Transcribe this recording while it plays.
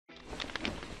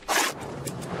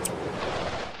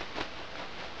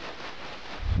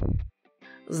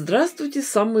Здравствуйте,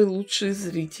 самые лучшие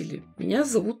зрители! Меня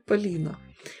зовут Полина.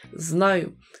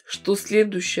 Знаю, что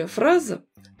следующая фраза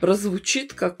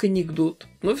прозвучит как анекдот,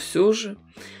 но все же.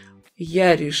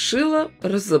 Я решила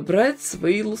разобрать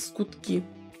свои лоскутки.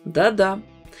 Да-да,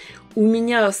 у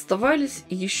меня оставались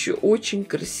еще очень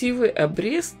красивые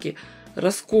обрезки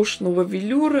роскошного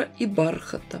велюра и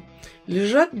бархата.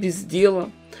 Лежат без дела.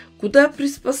 Куда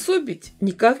приспособить,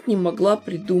 никак не могла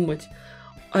придумать.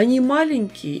 Они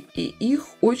маленькие, и их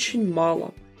очень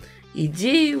мало.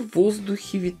 Идеи в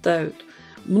воздухе витают.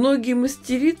 Многие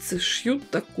мастерицы шьют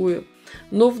такое,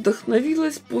 но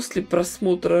вдохновилась после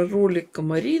просмотра ролика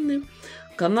Марины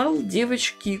канал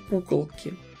 «Девочки и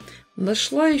куколки».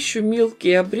 Нашла еще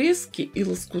мелкие обрезки и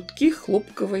лоскутки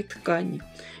хлопковой ткани.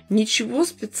 Ничего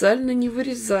специально не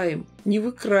вырезаем, не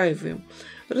выкраиваем.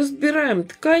 Разбираем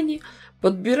ткани,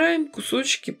 подбираем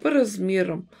кусочки по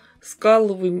размерам,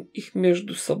 скалываем их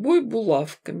между собой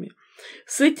булавками.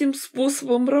 С этим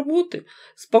способом работы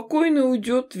спокойно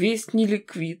уйдет весь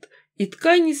неликвид и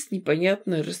ткани с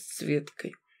непонятной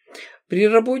расцветкой. При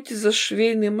работе за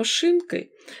швейной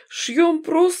машинкой шьем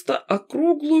просто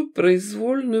округлую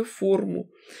произвольную форму.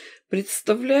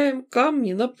 Представляем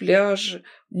камни на пляже,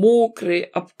 мокрые,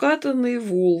 обкатанные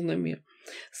волнами.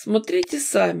 Смотрите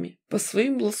сами по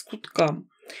своим лоскуткам.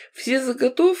 Все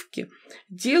заготовки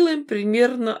делаем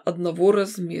примерно одного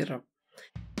размера.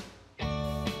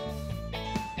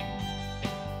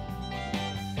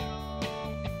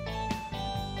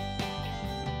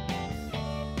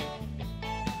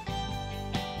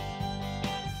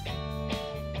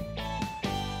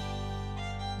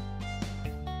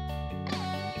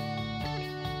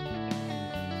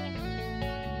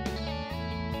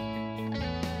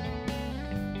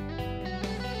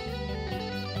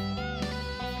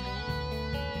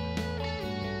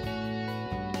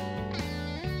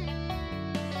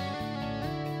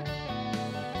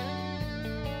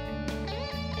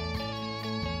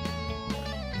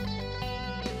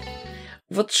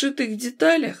 В отшитых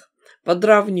деталях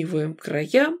подравниваем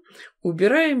края,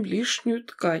 убираем лишнюю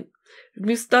ткань. В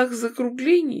местах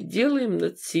закруглений делаем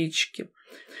надсечки.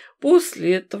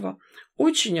 После этого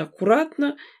очень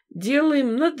аккуратно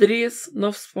делаем надрез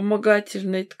на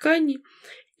вспомогательной ткани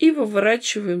и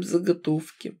выворачиваем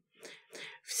заготовки.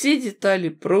 Все детали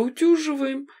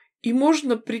проутюживаем, и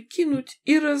можно прикинуть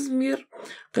и размер,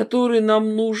 который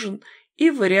нам нужен, и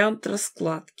вариант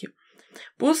раскладки.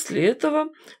 После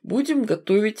этого будем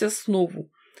готовить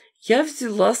основу. Я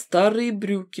взяла старые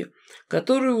брюки,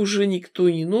 которые уже никто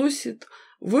не носит,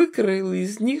 выкроила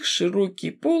из них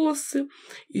широкие полосы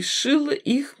и сшила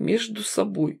их между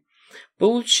собой.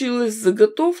 Получилась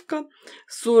заготовка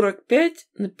 45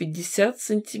 на 50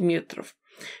 сантиметров.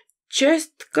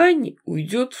 Часть ткани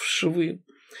уйдет в швы.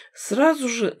 Сразу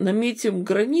же наметим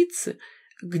границы,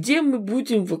 где мы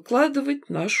будем выкладывать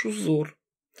наш узор.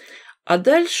 А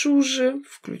дальше уже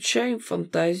включаем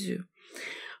фантазию.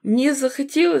 Мне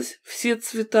захотелось все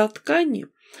цвета ткани,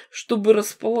 чтобы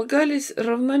располагались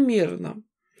равномерно.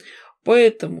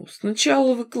 Поэтому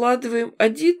сначала выкладываем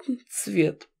один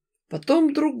цвет,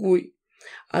 потом другой,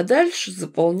 а дальше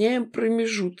заполняем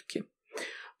промежутки.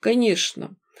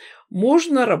 Конечно,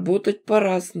 можно работать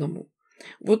по-разному.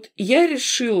 Вот я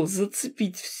решила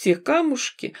зацепить все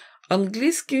камушки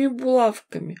английскими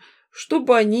булавками,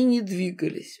 чтобы они не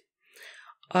двигались.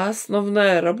 А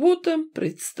основная работа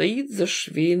предстоит за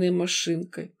швейной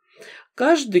машинкой.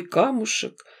 Каждый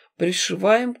камушек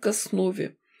пришиваем к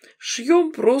основе.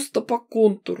 Шьем просто по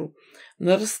контуру,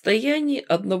 на расстоянии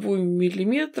 1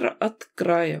 мм от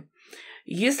края.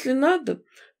 Если надо,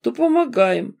 то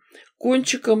помогаем.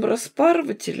 Кончиком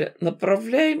распарывателя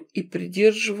направляем и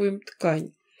придерживаем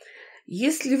ткань.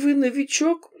 Если вы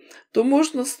новичок, то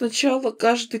можно сначала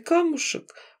каждый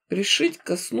камушек пришить к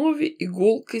основе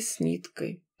иголкой с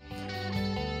ниткой.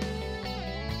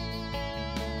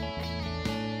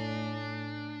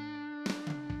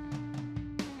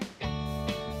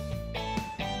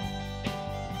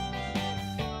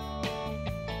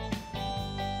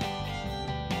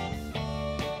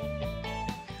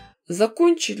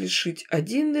 Закончили шить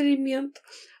один элемент,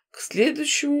 к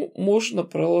следующему можно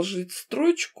проложить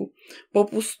строчку по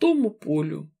пустому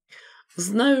полю.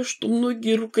 Знаю, что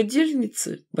многие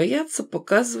рукодельницы боятся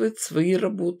показывать свои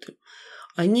работы.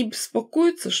 Они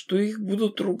беспокоятся, что их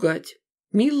будут ругать.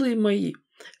 Милые мои,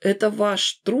 это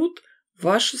ваш труд,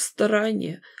 ваше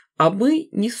старание, а мы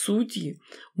не судьи,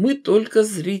 мы только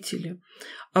зрители.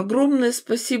 Огромное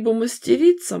спасибо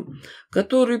мастерицам,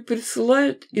 которые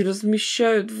присылают и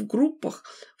размещают в группах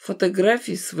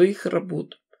фотографии своих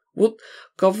работ. Вот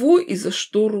кого и за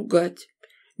что ругать?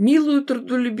 Милую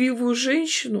трудолюбивую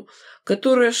женщину,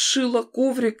 которая сшила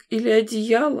коврик или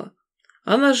одеяло?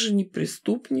 Она же не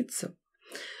преступница.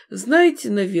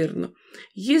 Знаете, наверное,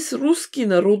 есть русский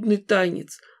народный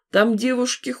танец. Там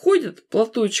девушки ходят,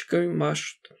 платочками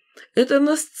машут. Это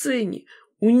на сцене.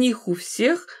 У них у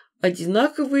всех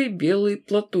одинаковые белые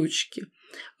платочки.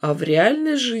 А в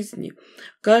реальной жизни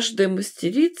каждая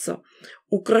мастерица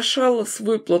украшала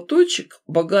свой платочек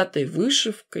богатой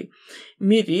вышивкой,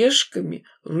 мережками,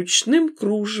 ручным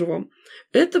кружевом.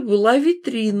 Это была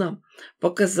витрина,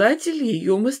 показатель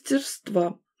ее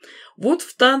мастерства. Вот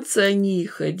в танцы они и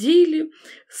ходили,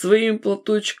 своими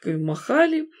платочками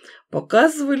махали,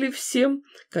 показывали всем,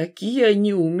 какие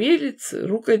они умелицы,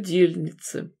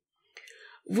 рукодельницы.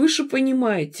 Вы же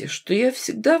понимаете, что я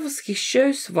всегда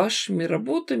восхищаюсь вашими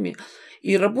работами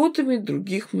и работами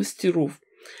других мастеров.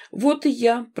 Вот и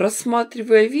я,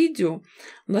 просматривая видео,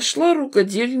 нашла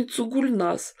рукодельницу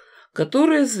Гульнас,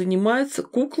 которая занимается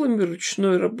куклами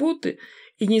ручной работы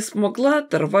и не смогла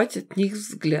оторвать от них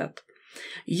взгляд.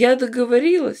 Я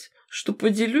договорилась, что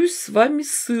поделюсь с вами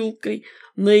ссылкой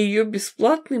на ее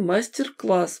бесплатный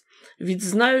мастер-класс, ведь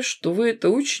знаю, что вы это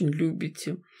очень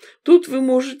любите. Тут вы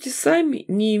можете сами,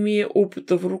 не имея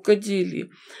опыта в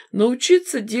рукоделии,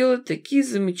 научиться делать такие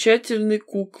замечательные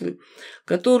куклы,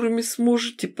 которыми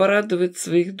сможете порадовать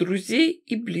своих друзей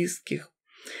и близких.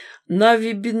 На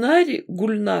вебинаре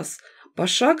Гульнас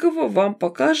пошагово вам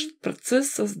покажет процесс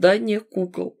создания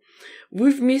кукол.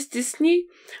 Вы вместе с ней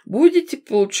будете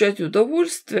получать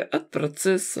удовольствие от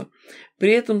процесса,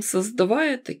 при этом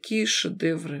создавая такие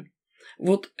шедевры.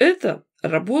 Вот это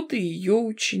работы ее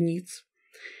учениц.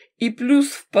 И плюс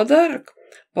в подарок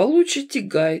получите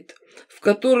гайд, в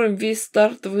котором весь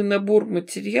стартовый набор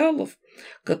материалов,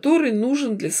 который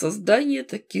нужен для создания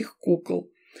таких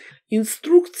кукол.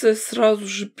 Инструкция сразу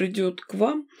же придет к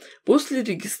вам после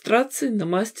регистрации на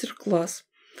мастер-класс.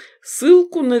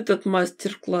 Ссылку на этот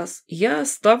мастер-класс я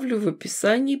оставлю в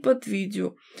описании под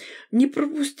видео. Не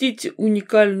пропустите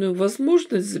уникальную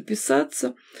возможность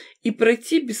записаться и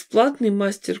пройти бесплатный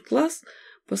мастер-класс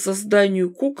по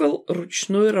созданию кукол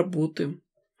ручной работы.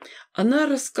 Она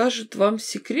расскажет вам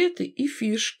секреты и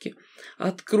фишки,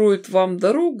 откроет вам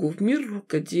дорогу в мир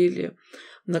рукоделия,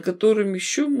 на котором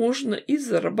еще можно и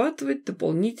зарабатывать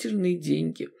дополнительные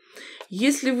деньги.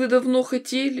 Если вы давно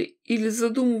хотели или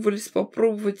задумывались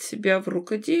попробовать себя в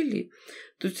рукоделии,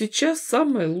 то сейчас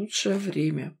самое лучшее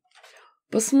время.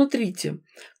 Посмотрите,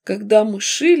 когда мы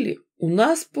шили, у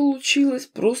нас получилась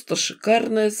просто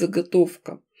шикарная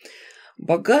заготовка.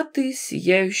 Богатые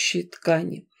сияющие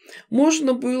ткани.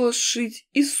 Можно было сшить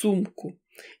и сумку,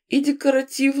 и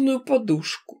декоративную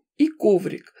подушку, и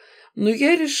коврик, но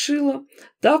я решила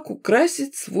так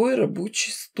украсить свой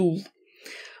рабочий стул.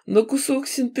 На кусок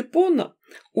синтепона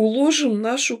уложим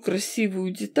нашу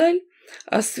красивую деталь,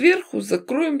 а сверху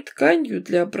закроем тканью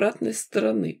для обратной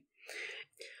стороны.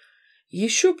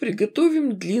 Еще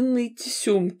приготовим длинные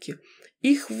тесемки.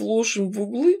 Их вложим в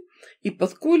углы и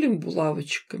подколем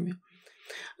булавочками.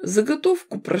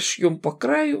 Заготовку прошьем по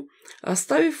краю,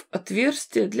 оставив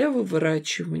отверстие для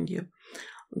выворачивания.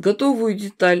 Готовую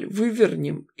деталь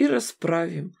вывернем и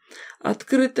расправим.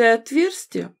 Открытое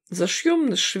отверстие зашьем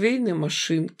на швейной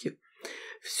машинке.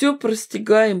 Все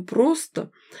простегаем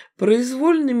просто,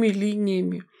 произвольными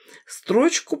линиями.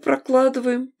 Строчку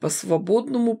прокладываем по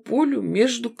свободному полю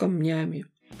между камнями.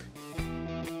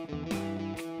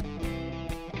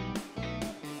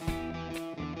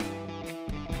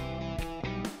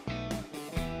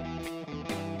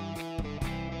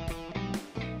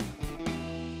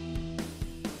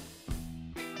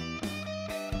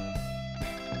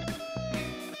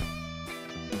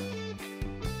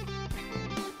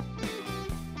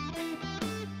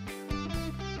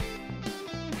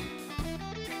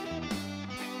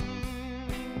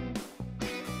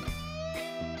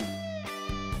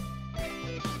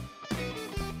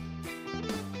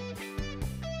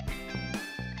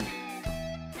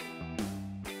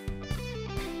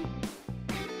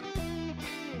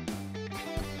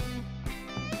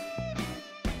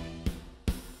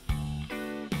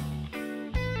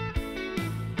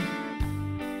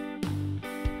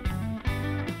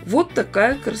 Вот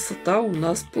такая красота у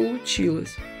нас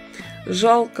получилась.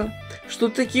 Жалко, что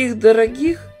таких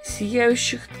дорогих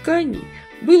сияющих тканей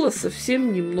было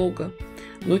совсем немного.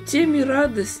 Но тем и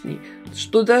радостней,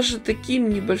 что даже таким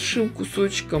небольшим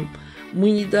кусочком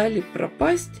мы не дали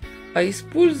пропасть, а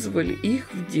использовали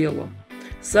их в дело.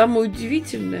 Самое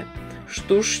удивительное,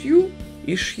 что шью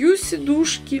и шью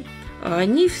сидушки, а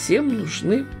они всем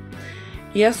нужны.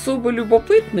 И особо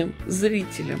любопытным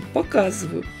зрителям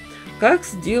показываю, как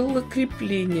сделала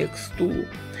крепление к стулу.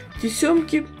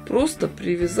 Тесемки просто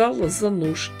привязала за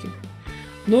ножки.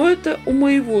 Но это у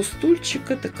моего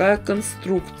стульчика такая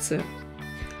конструкция.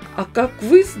 А как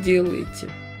вы сделаете,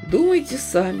 думайте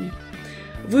сами.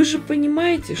 Вы же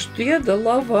понимаете, что я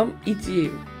дала вам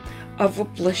идею, а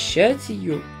воплощать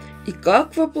ее и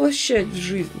как воплощать в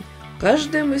жизнь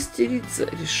каждая мастерица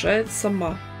решает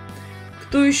сама.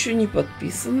 Кто еще не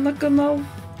подписан на канал,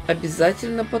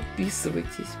 обязательно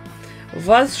подписывайтесь.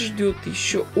 Вас ждет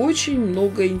еще очень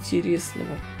много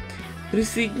интересного.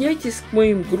 Присоединяйтесь к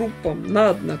моим группам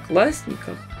на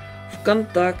Одноклассниках,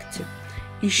 ВКонтакте.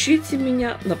 Ищите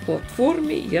меня на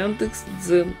платформе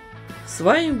Яндекс.Дзен. С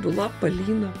вами была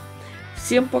Полина.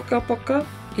 Всем пока-пока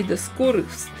и до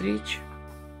скорых встреч!